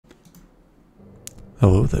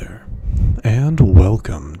Hello there, and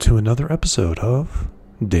welcome to another episode of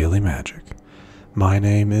Daily Magic. My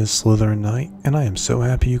name is Slytherin Knight, and I am so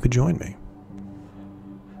happy you could join me.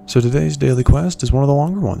 So today's daily quest is one of the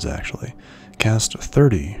longer ones, actually. Cast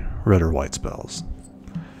 30 red or white spells.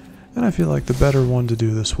 And I feel like the better one to do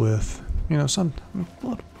this with, either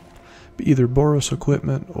Boros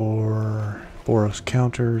equipment or Boros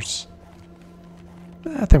counters.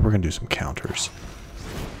 I think we're going to do some counters.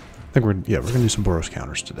 We're going to do some Boros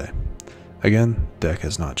counters today. Again, deck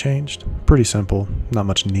has not changed. Pretty simple. Not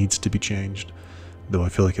much needs to be changed. Though I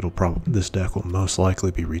feel like this deck will most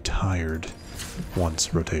likely be retired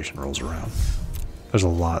once rotation rolls around. There's a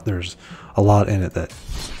lot in it that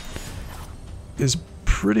is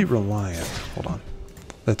pretty reliant. Hold on.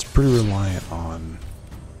 That's pretty reliant on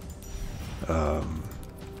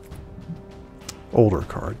older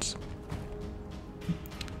cards.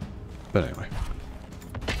 But anyway.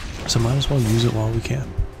 So might as well use it while we can.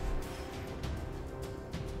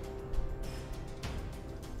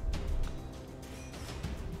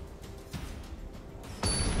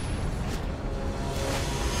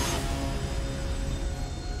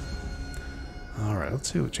 All right,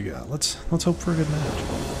 let's see what you got. Let's hope for a good match.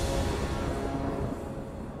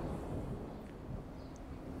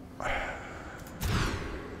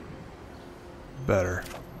 Better.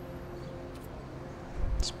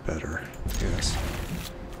 It's better, yes.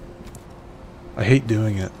 I hate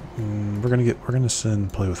doing it. We're gonna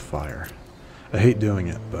send play with fire. I hate doing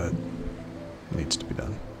it, but it needs to be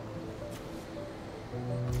done.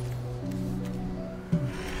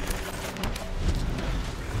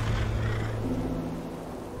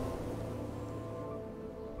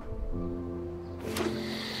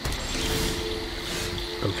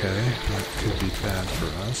 Okay, that could be bad for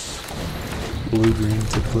us. Blue-green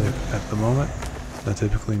typically at the moment. That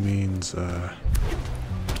typically means, oh,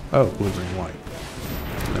 blue-green-white.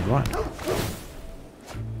 Never mind.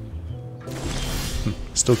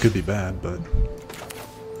 Still could be bad, but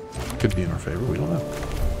could be in our favor. We don't know.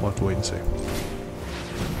 We'll have to wait and see.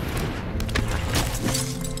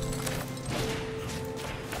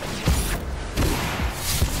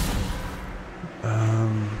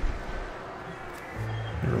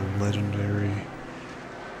 You're a legendary.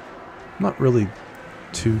 I'm not really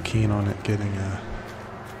too keen on it getting a.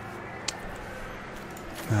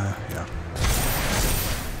 Yeah.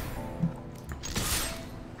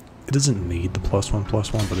 It doesn't need the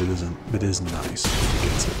 +1/+1, but it is nice if it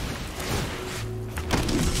gets it.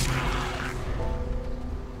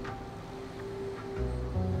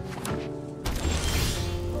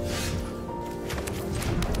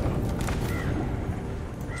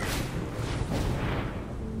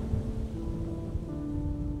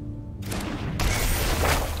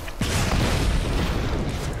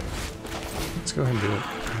 Let's go ahead and do it.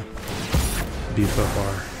 Beef up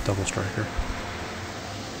our double striker.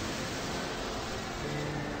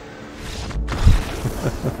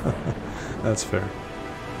 That's fair.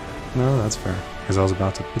 No, that's fair. Because I was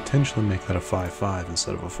about to potentially make that a 5/5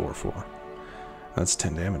 instead of a 4/4. That's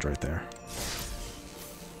 10 damage right there.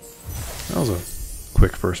 That was a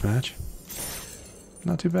quick first match.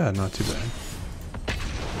 Not too bad, not too bad.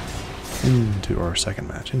 Into our second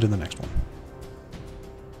match, into the next one.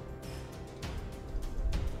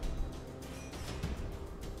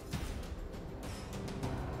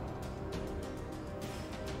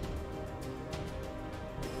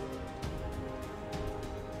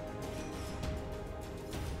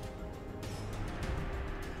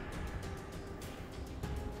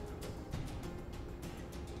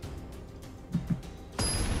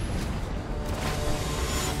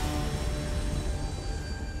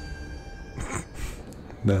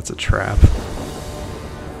 That's a trap.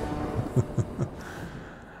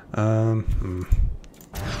 Oh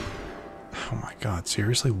my god,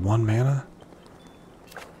 seriously? 1 mana?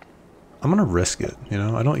 I'm gonna risk it, you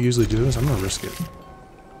know? I don't usually do this, I'm gonna risk it.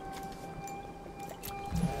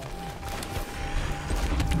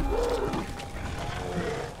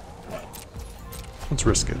 Let's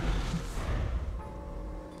risk it.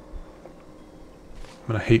 I'm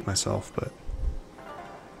gonna hate myself, but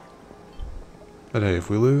hey, if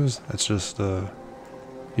we lose, let's just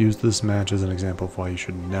use this match as an example of why you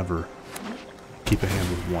should never keep a hand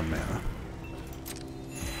with 1 mana.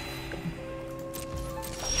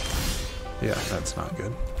 Yeah, that's not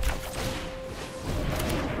good.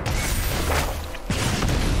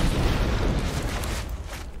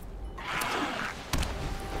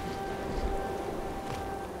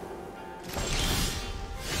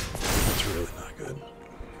 That's really not good.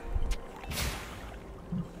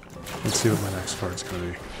 Let's see what my next card's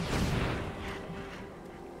gonna be.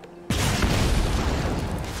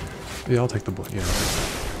 Yeah, I'll take the blue. Yeah.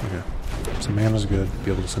 Okay. So mana's good.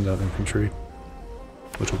 Be able to send out infantry,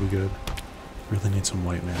 which will be good. Really need some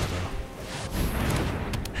white mana though.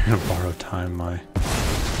 You're gonna borrow time, and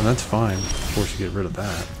that's fine. Force you to get rid of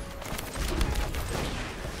that.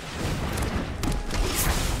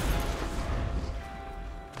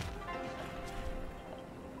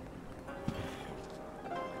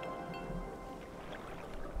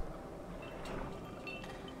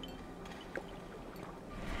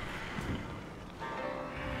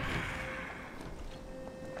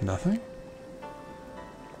 Nothing?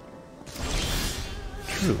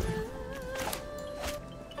 Truly.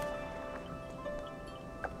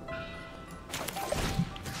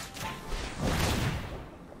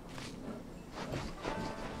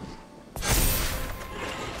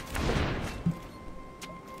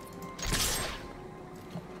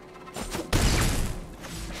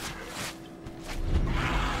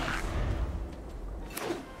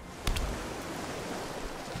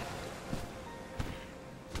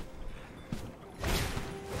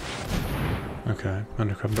 Okay,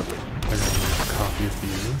 undercover. I got a copy of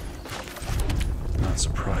you. Not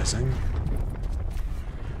surprising.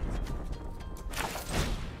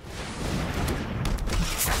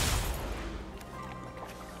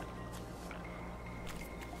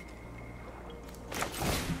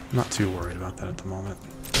 Not too worried about that at the moment.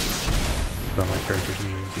 About my characters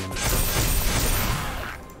needing to be indestructible.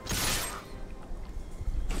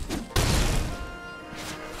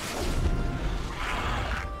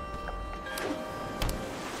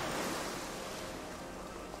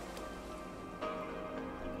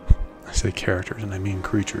 I say characters and I mean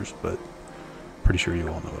creatures, but pretty sure you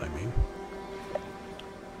all know what I mean.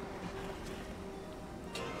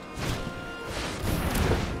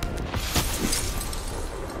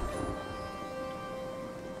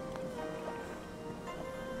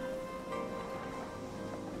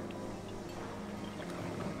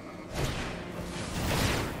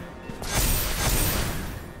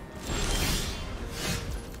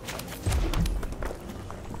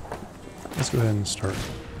 Let's go ahead and start.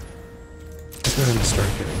 Let's go ahead and start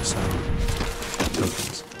getting some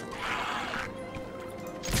tokens.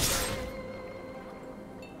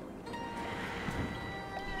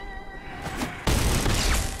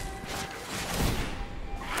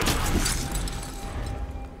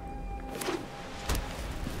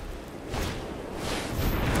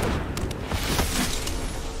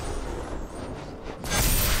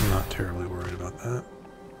 I'm not terribly worried about that.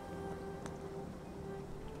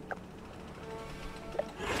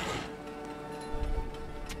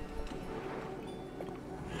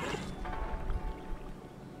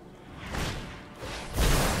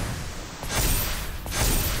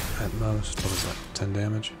 At most, what is that, 10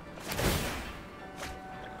 damage?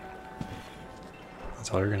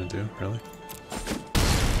 That's all you're gonna do, really?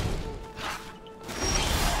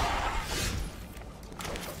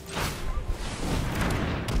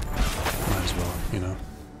 Might as well, you know.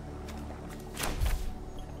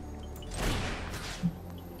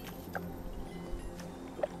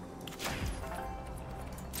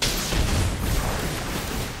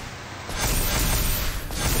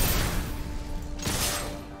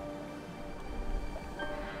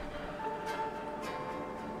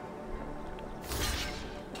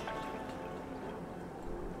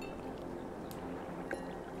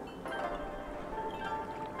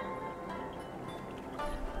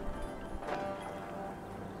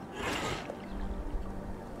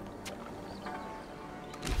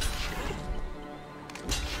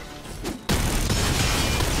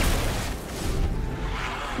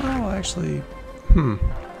 Oh, actually,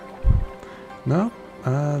 no,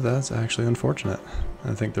 that's actually unfortunate.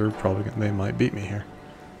 I think they're probably they might beat me here.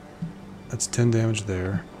 That's 10 damage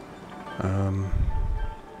there.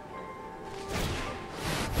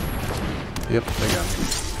 Yep, they got me.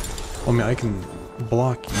 Well, I mean, I can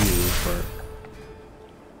block you, but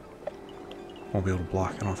won't be able to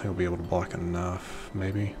block. I don't think I'll be able to block enough.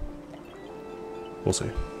 Maybe. We'll see.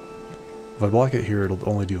 If I block it here, it'll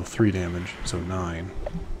only deal 3 damage, so 9.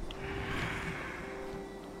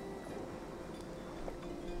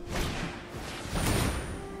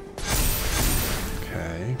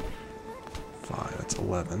 Okay. 5, that's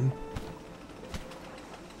 11.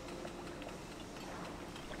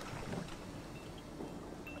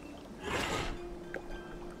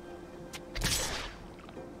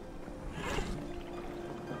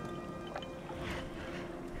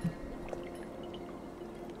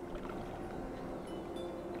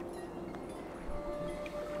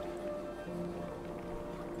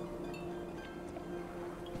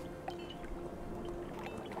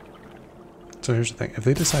 So here's the thing, if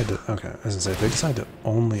they decide to, okay, as I say, if they decide to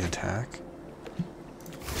only attack,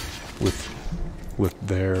 with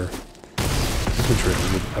their infantry,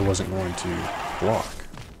 I wasn't going to block.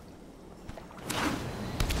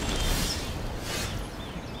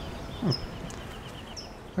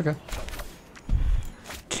 Okay.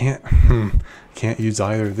 Can't use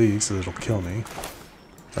either of these, so it'll kill me.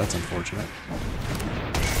 That's unfortunate.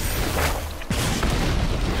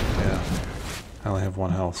 Yeah. I only have 1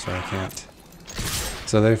 health, so I can't.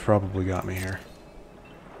 So they've probably got me here.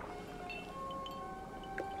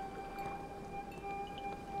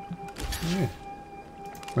 Yeah.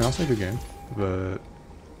 I mean, I'll say good game, but...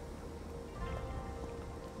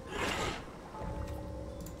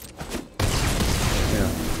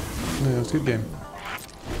 Yeah, it's a good game.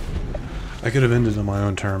 I could have ended on my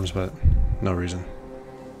own terms, but no reason.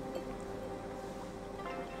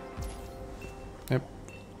 Yep.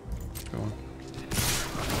 Go on.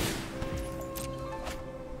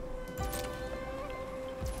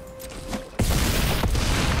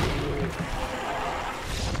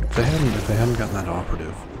 If they hadn't gotten that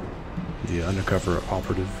operative, the undercover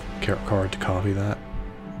operative card to copy that,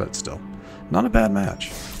 but still, not a bad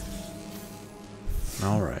match.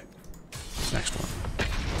 All right, next one.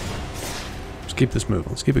 Let's keep this moving.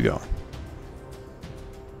 Let's keep it going.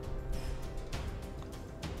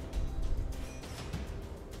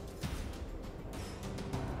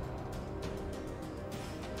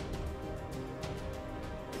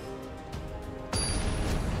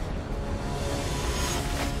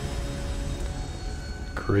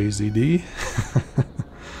 Crazy D.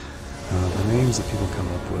 The names that people come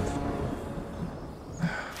up with.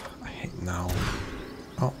 I hate now.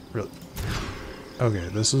 Oh, really? Okay,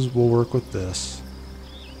 we'll work with this.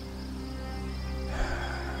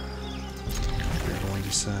 We're going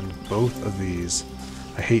to send both of these.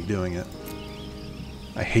 I hate doing it.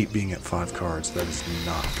 I hate being at 5 cards. That is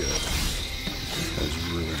not good. That is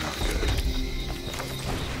really not good.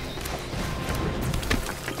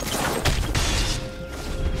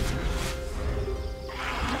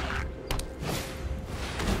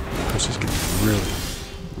 Just getting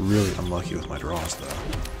really unlucky with my draws, though.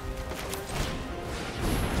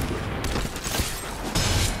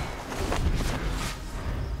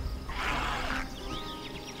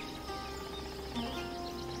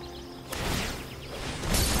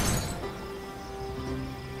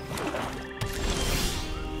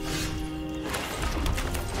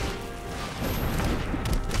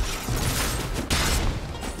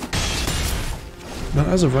 Now,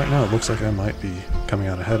 as of right now, it looks like I might be coming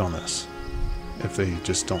out ahead on this, if they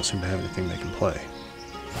just don't seem to have anything they can play.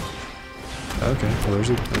 Okay, well there's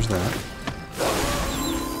that.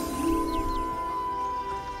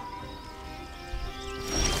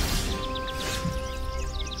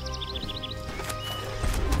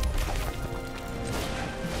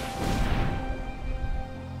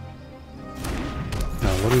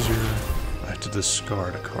 Now what is your... I have to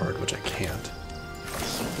discard a card, which I can't.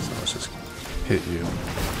 So let's just hit you.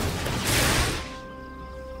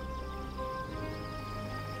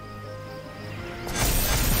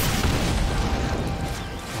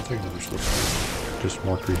 I'll take another slip. Just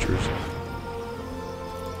more creatures.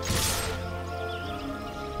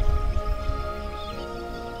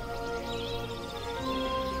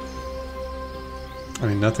 I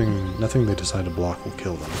mean, nothing they decide to block will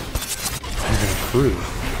kill them. I'm gonna prove.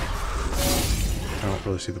 I don't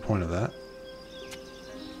really see the point of that.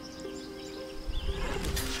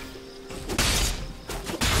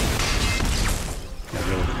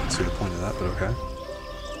 See the point of that, but okay.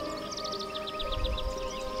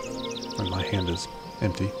 And my hand is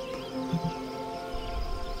empty.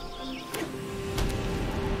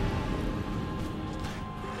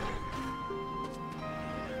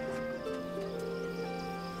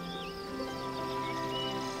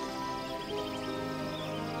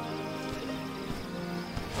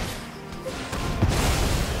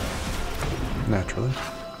 Naturally.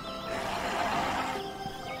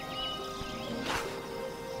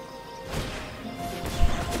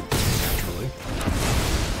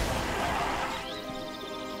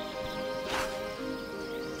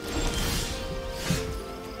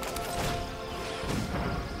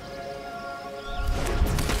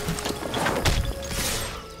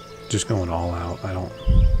 Just going all out. I don't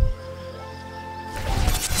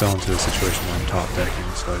fell into a situation where I'm top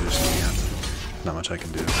decking, so I just can't. Not much I can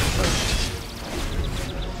do. But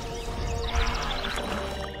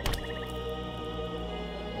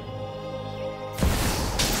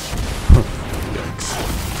yikes.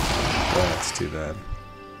 That's too bad.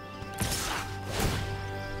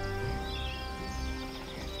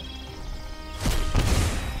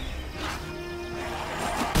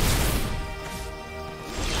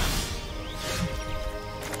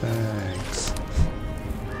 Thanks.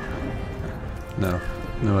 No.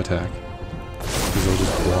 No attack. Because they'll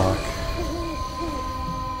just block.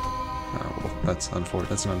 Oh, well, that's an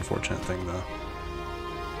unfortunate thing, though.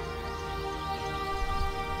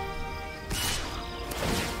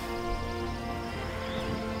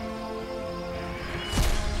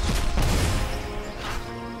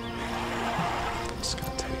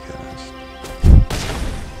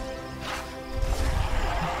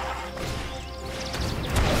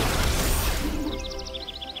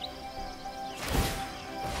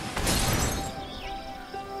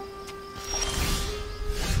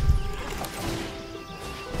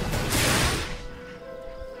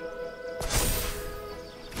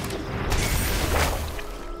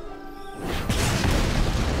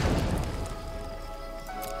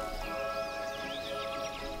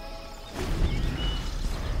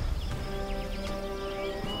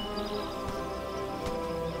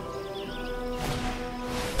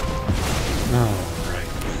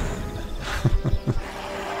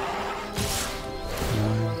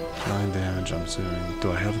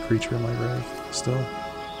 Do I have a creature in my grave still?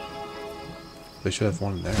 They should have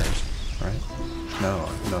one in theirs, right? No,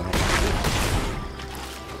 no.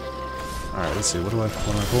 Alright, let's see. What am I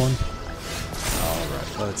pulling?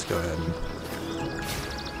 Alright, let's go ahead and...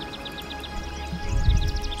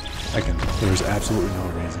 There's absolutely no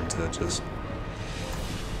reason to just...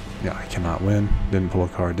 Yeah, I cannot win. Didn't pull a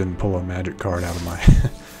card. Didn't pull a magic card out of my...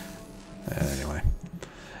 Anyway.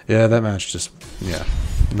 Yeah, that match just... Yeah,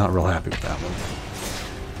 not real happy with that one.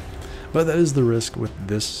 But that is the risk with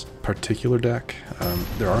this particular deck.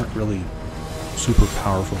 There aren't really super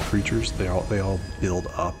powerful creatures. They all build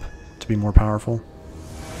up to be more powerful.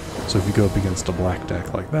 So if you go up against a black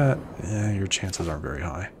deck like that, your chances aren't very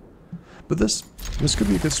high. But this could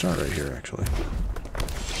be a good start right here, actually.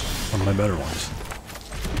 One of my better ones.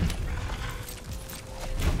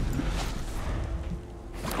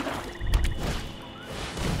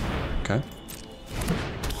 Okay.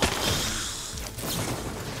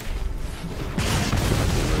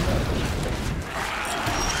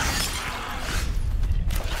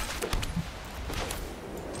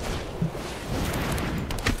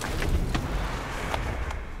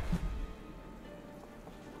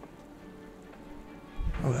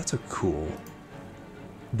 Oh, that's a cool.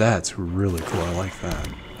 That's really cool. I like that.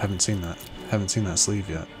 Haven't seen that. Haven't seen that sleeve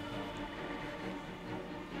yet.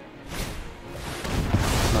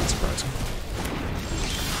 Not surprising.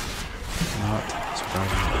 Not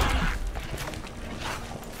surprising.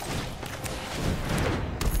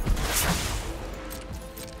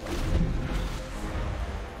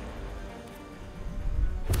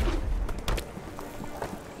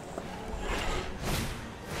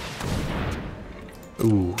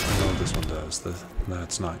 Ooh, I know what this one does.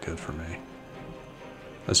 That's not good for me.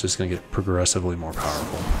 That's just going to get progressively more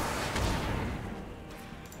powerful.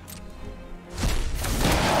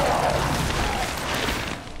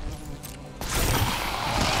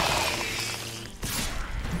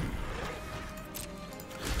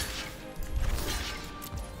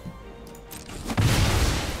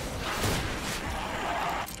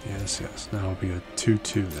 Yes, yes. Now it'll be a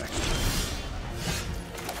 2-2 next turn.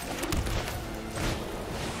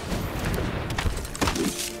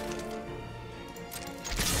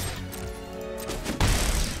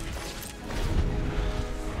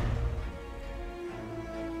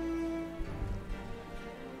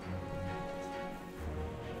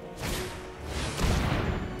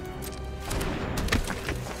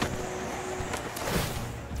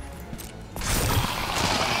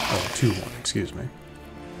 Oh, 2-1, excuse me.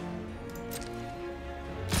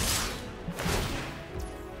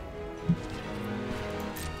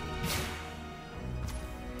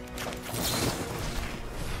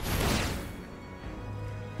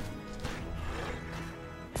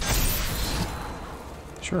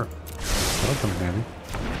 Sure. That'll come in handy.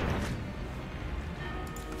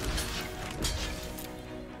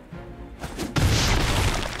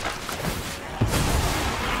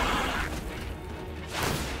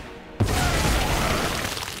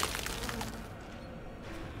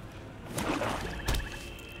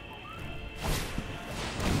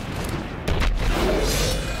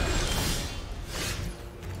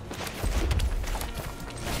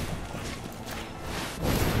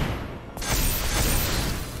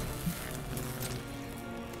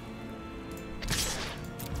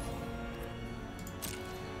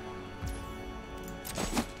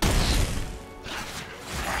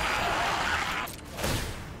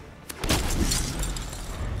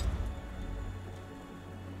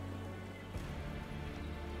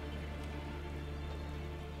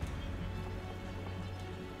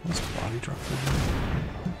 What's a body drop for you?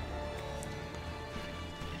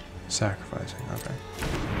 Sacrificing, okay.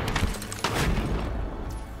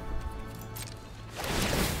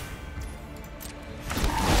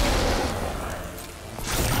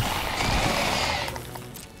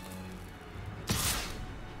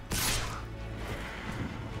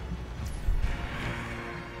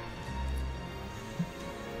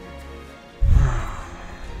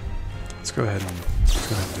 let's go ahead and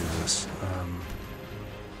do this.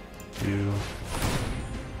 You.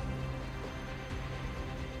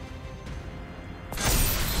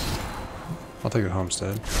 I'll take a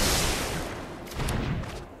Homestead.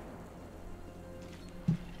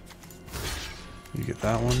 You get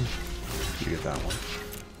that one. You get that one.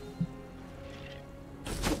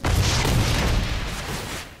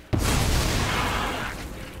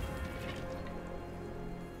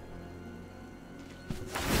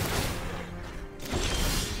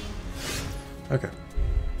 Okay.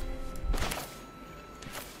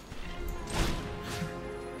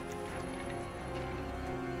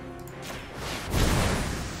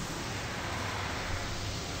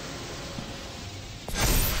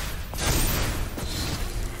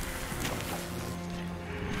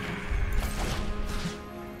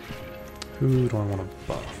 Who do I want to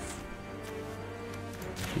buff?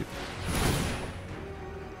 You.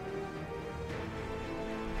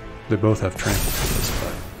 They both have trample for this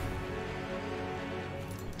fight.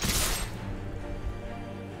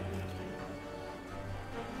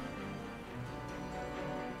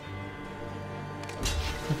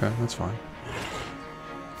 Okay, that's fine.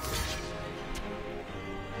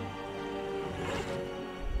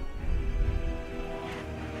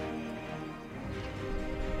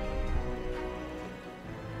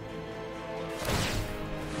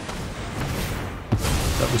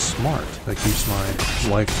 That was smart. That keeps my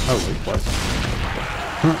life. Oh, wait, what?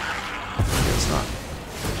 Huh. I guess not.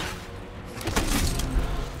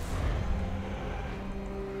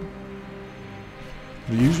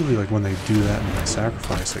 Usually, like, when they do that and they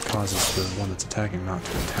sacrifice, it causes the one that's attacking not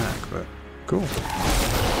to attack, but cool.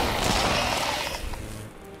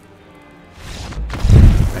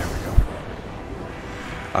 There we go.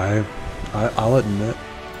 I'll admit,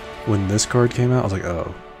 when this card came out, I was like,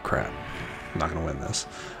 oh, crap. I'm not going to win this.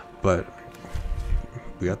 But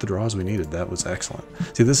we got the draws we needed. That was excellent.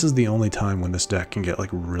 See, this is the only time when this deck can get, like,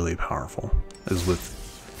 really powerful, is with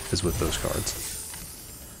those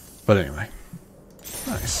cards. But anyway.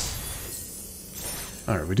 Nice.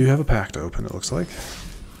 Alright, we do have a pack to open, it looks like.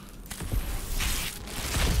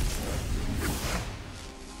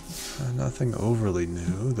 Nothing overly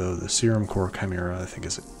new, though the Serum Core Chimera I think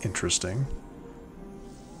is interesting.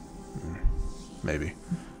 Maybe.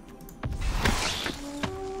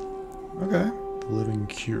 Okay. The Living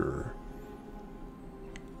Cure.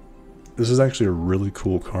 This is actually a really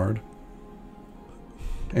cool card.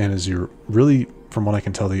 And is your really, from what I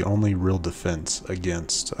can tell, the only real defense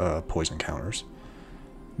against poison counters.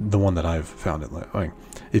 The one that I've found it like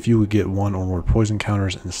if you would get one or more poison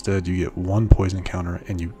counters, instead you get one poison counter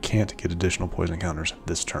and you can't get additional poison counters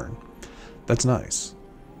this turn. That's nice.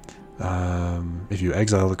 If you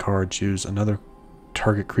exile the card, choose another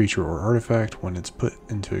target creature or artifact. When it's put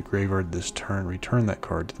into a graveyard this turn, return that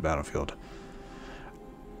card to the battlefield.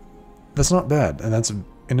 That's not bad, and that's an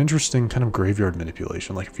interesting kind of graveyard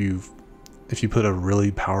manipulation. Like if you put a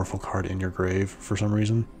really powerful card in your grave for some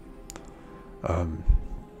reason,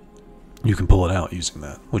 you can pull it out using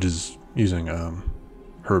that, which is using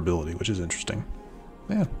her ability, which is interesting.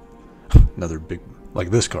 Yeah, another big,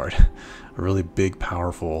 like this card, a really big,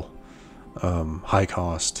 powerful, high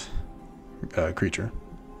cost creature.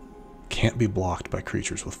 Can't be blocked by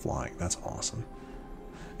creatures with flying. That's awesome.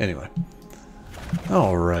 Anyway.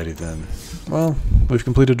 Alrighty then. Well, we've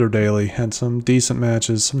completed our daily, had some decent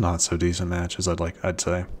matches, some not so decent matches, I'd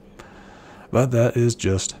say. But that is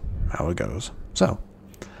just how it goes. So,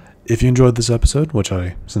 if you enjoyed this episode, which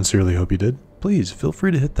I sincerely hope you did, please feel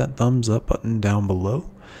free to hit that thumbs up button down below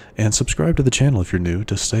and subscribe to the channel if you're new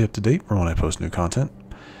to stay up to date for when I post new content.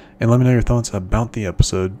 And let me know your thoughts about the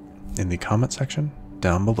episode in the comment section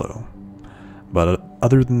down below. But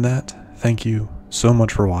other than that, thank you so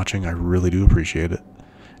much for watching. I really do appreciate it.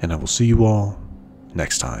 And I will see you all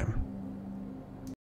next time.